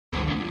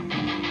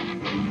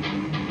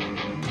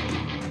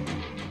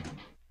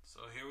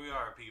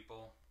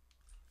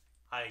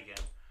Hi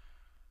again.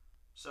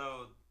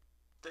 So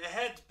the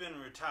head's been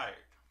retired.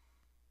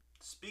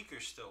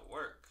 Speakers still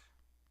work.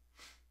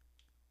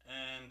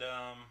 And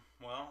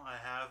well, I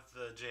have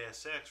the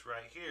JSX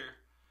right here.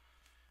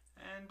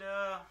 And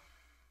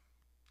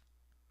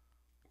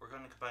we're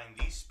going to combine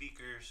these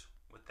speakers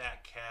with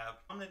that cab.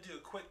 I'm going to do a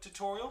quick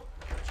tutorial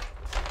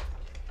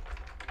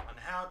on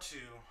how to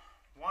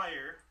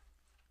wire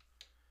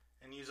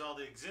and use all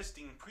the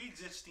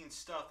pre-existing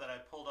stuff that I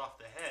pulled off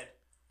the head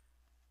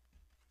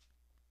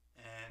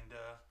and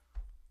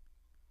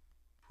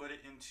put it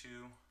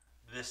into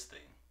this thing.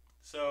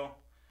 So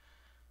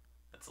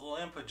that's a little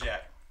input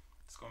jack.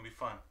 It's going to be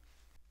fun.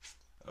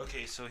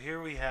 Okay, so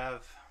here we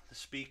have the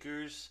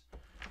speakers.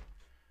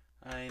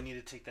 I need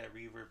to take that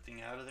reverb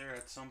thing out of there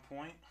at some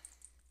point.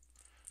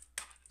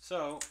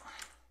 So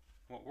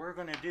what we're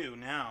going to do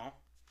now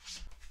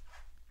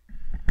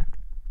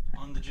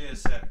on the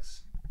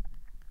JSX,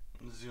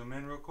 zoom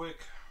in real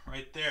quick,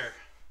 right there.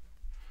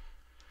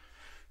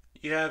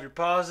 You have your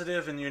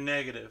positive and your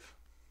negative.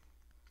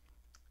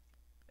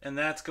 And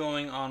that's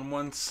going on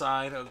one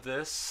side of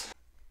this.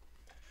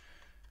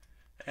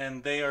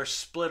 And they are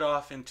split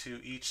off into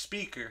each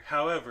speaker.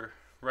 However,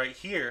 right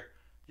here,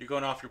 you're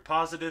going off your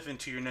positive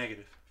into your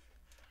negative.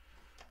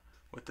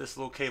 With this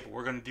little cable,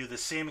 we're going to do the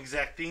same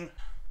exact thing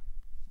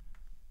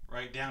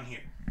right down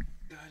here.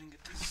 Go ahead and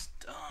get this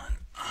done.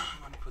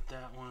 I'm going to put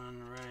that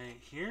one right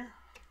here.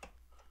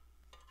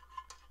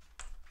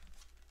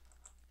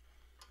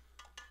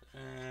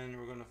 And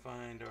we're going to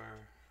find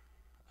our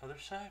other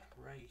side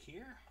right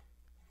here.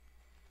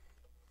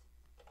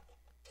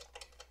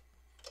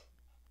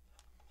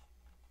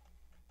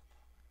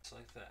 Just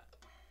like that.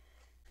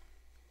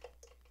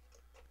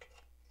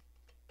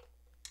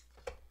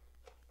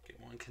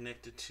 Get one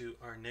connected to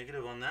our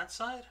negative on that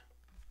side.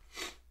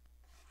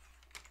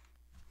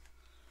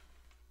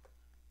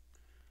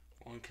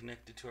 One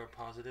connected to our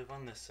positive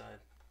on this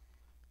side.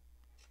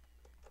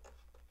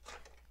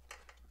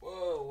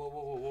 Whoa, whoa,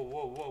 whoa, whoa,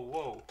 whoa, whoa,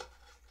 whoa.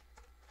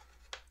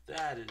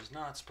 That is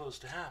not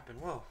supposed to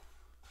happen. Whoa.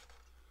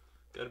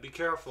 Gotta be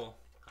careful.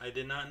 I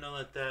did not know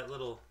that that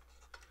little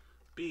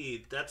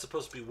bead, that's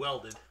supposed to be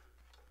welded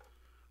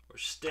or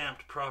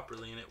stamped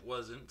properly, and it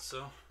wasn't.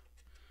 So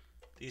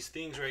these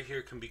things right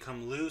here can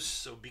become loose,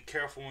 so be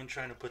careful when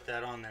trying to put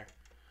that on there.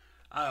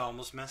 I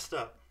almost messed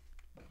up.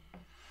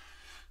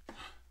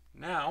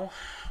 Now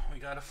we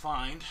gotta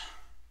find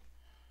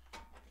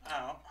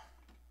out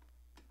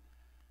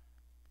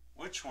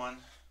which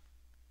one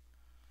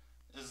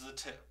is the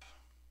tip.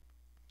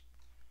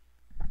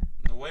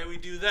 And the way we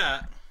do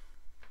that,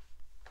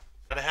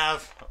 gotta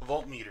have a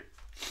voltmeter.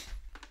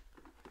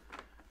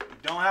 If you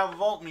don't have a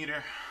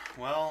voltmeter,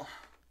 well,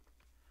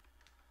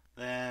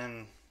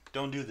 then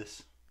don't do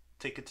this.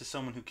 Take it to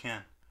someone who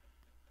can.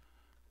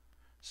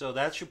 So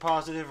that's your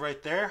positive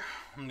right there.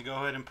 I'm gonna go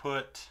ahead and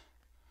put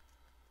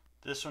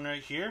this one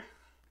right here.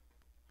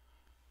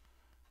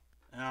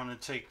 And I'm gonna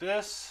take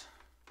this,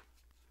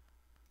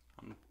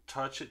 I'm gonna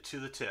touch it to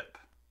the tip.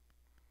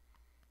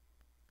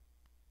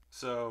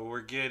 So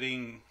we're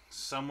getting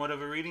somewhat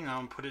of a reading. I'm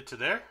gonna put it to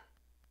there.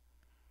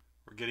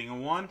 We're getting a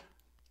 1.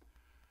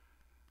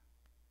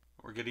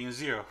 We're getting a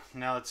 0.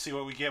 Now let's see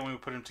what we get when we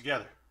put them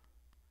together.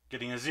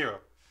 Getting a 0.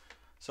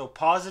 So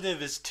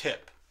positive is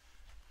tip.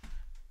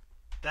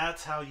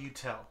 That's how you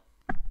tell.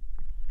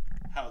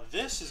 How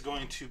this is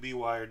going to be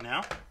wired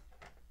now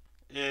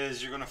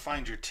is you're going to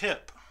find your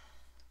tip,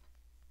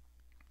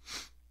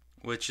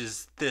 which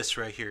is this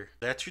right here.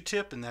 That's your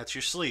tip and that's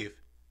your sleeve.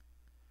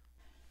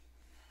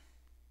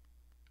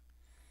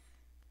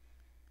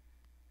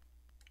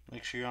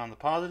 Make sure you're on the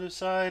positive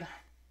side.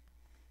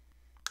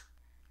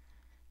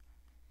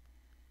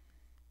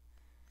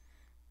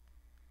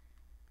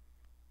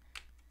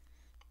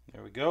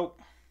 There we go.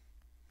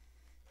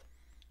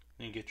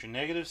 Then you get your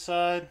negative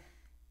side.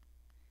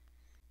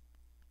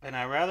 And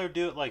I rather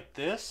do it like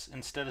this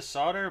instead of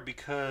solder,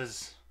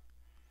 because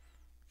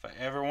if I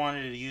ever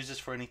wanted to use this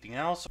for anything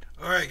else.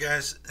 Alright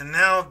guys, and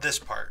now this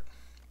part.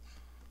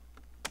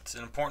 It's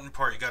an important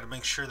part. You got to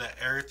make sure that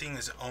everything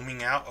is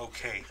ohming out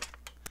okay.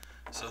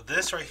 So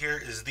this right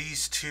here is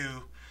these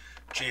two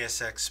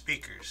JSX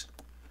speakers.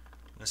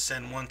 I'm going to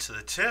send one to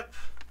the tip,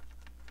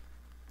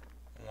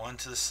 one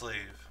to the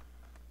sleeve.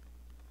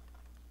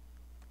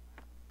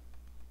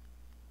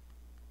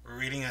 We're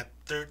reading at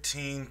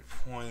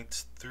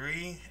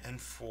 13.3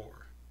 and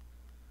 4.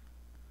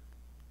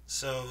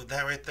 So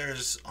that right there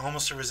is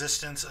almost a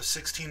resistance of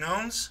 16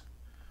 ohms.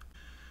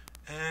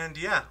 And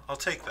yeah, I'll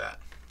take that.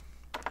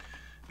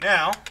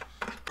 Now,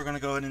 we're going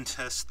to go ahead and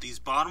test these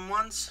bottom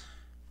ones.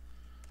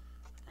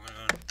 We're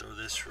going to throw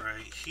this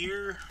right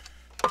here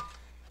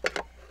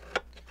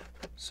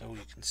so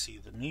we can see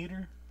the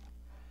meter.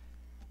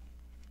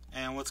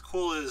 And what's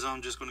cool is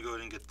I'm just going to go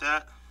ahead and get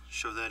that,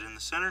 shove that in the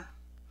center.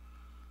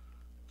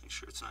 Make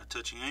sure it's not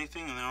touching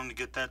anything, and then I'm going to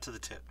get that to the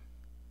tip.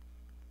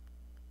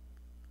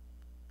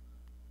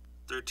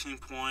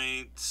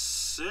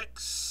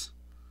 13.6,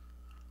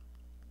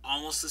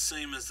 almost the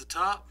same as the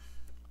top.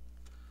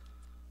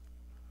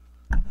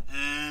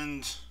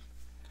 And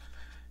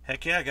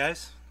Heck yeah,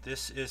 guys,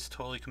 this is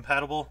totally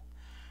compatible.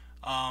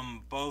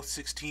 Both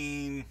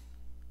 16,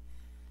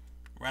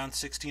 around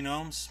 16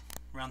 ohms,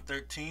 around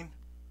 13.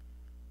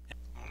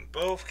 And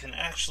both can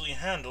actually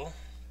handle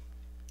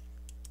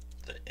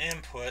the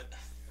input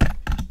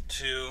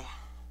to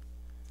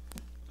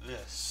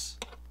this.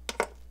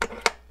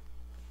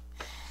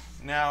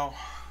 Now,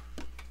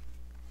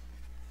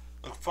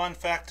 a fun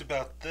fact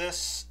about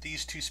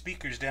these two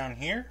speakers down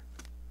here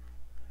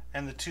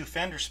and the two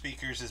Fender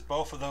speakers is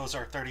both of those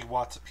are 30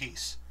 watts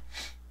apiece.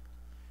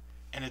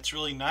 And it's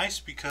really nice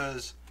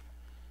because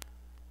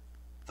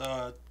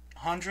the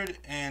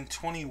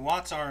 120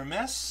 watts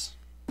RMS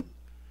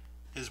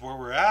is where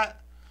we're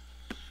at.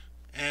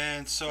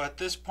 And so at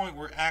this point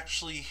we're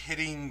actually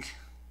hitting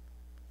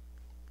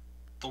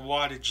the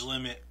wattage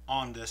limit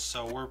on this.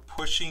 So we're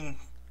pushing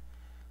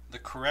the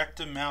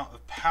correct amount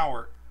of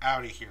power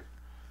out of here.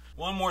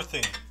 One more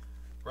thing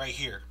right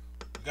here.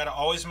 You got to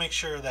always make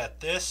sure that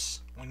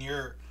this, when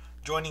you're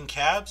joining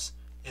cabs,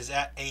 is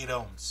at 8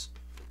 ohms,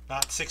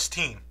 not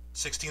 16.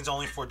 16 is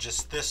only for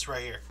just this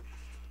right here.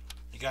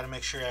 You got to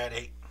make sure you're at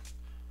 8.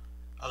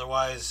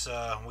 Otherwise,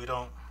 we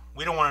don't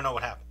want to know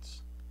what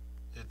happens.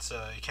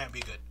 It can't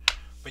be good.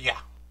 But yeah,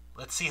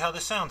 let's see how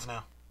this sounds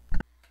now.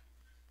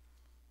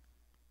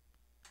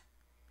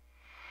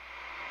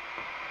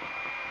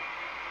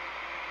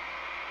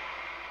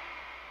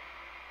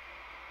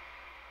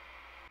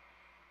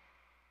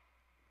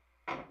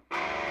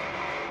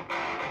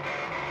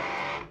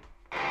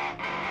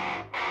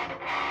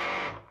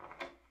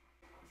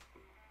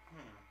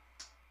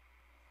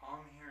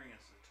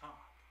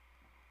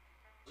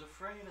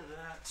 Afraid of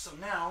that, so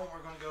now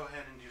we're going to go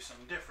ahead and do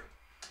something different.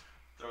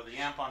 Throw the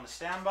amp on the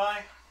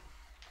standby.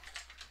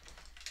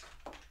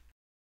 And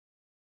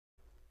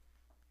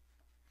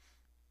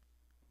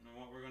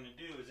what we're going to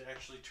do is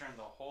actually turn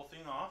the whole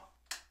thing off.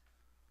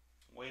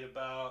 Wait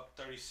about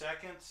 30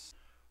 seconds.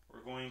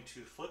 We're going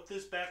to flip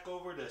this back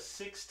over to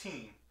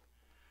 16.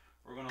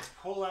 We're going to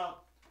pull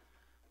out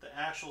the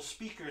actual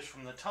speakers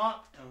from the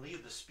top and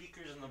leave the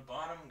speakers in the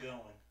bottom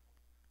going.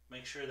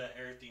 Make sure that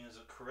everything is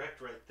correct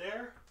right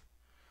there.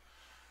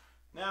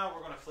 Now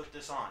we're going to flip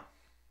this on.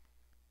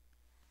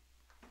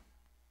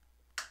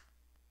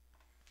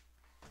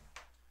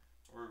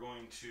 We're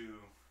going to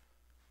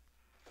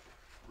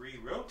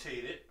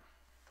re-rotate it.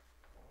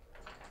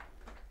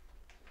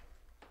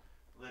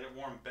 Let it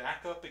warm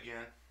back up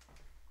again.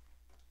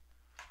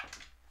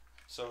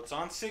 So it's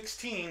on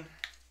 16,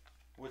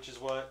 which is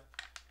what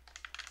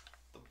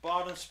the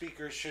bottom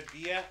speaker should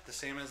be at, the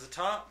same as the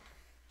top.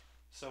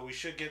 So we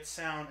should get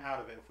sound out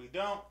of it. If we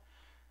don't,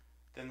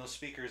 then those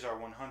speakers are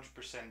 100%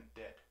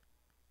 dead.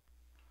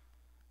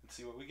 Let's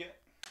see what we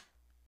get.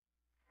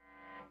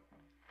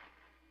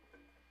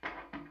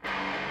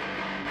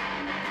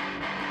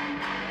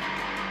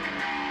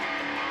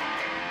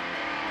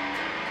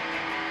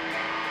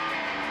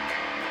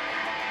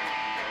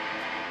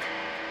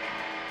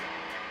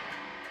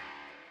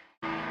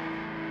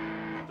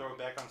 Throw it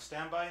back on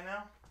standby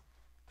now.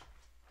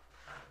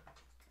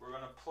 We're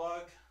going to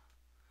plug.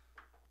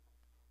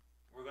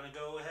 We're going to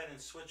go ahead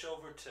and switch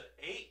over to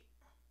 8.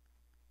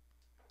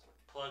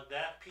 Plug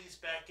that piece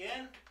back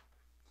in,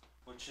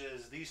 which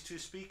is these two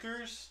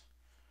speakers.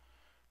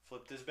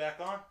 Flip this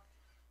back on.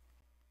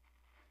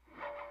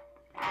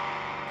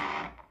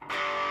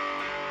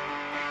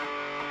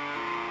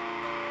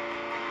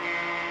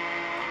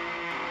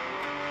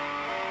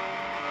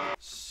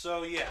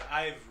 So yeah,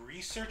 I've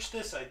researched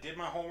this. I did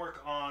my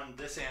homework on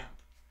this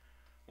amp.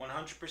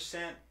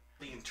 100%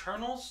 the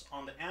internals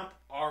on the amp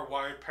are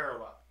wired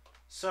parallel.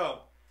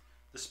 So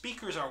the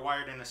speakers are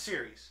wired in a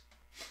series.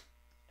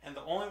 And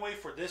the only way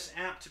for this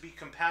amp to be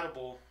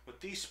compatible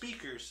with these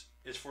speakers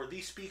is for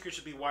these speakers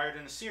to be wired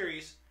in a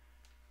series,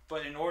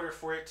 but in order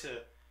for it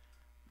to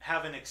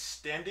have an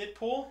extended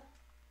pull,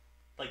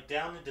 like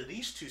down into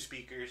these two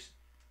speakers,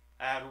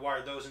 I had to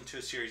wire those into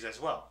a series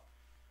as well.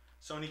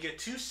 So when you get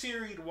two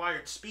series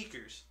wired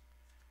speakers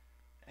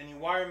and you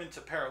wire them into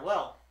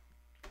parallel,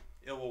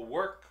 it will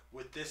work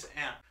with this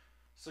amp.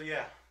 So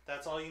yeah,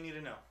 that's all you need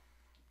to know,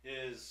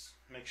 is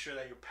make sure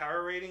that your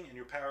power rating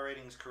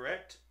is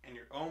correct and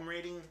your ohm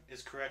rating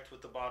is correct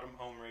with the bottom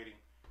ohm rating.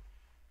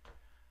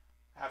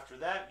 After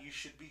that, you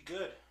should be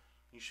good.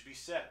 You should be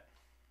set.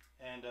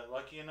 And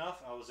lucky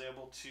enough, I was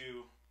able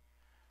to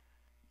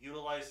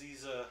utilize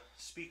these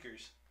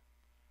speakers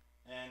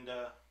and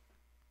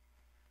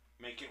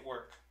make it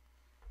work.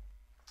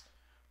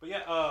 But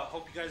yeah,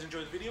 hope you guys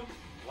enjoyed the video.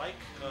 Like,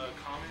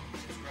 comment,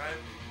 subscribe,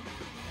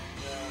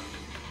 and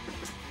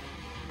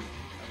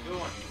have a good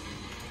one.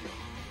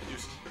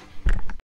 Deuces.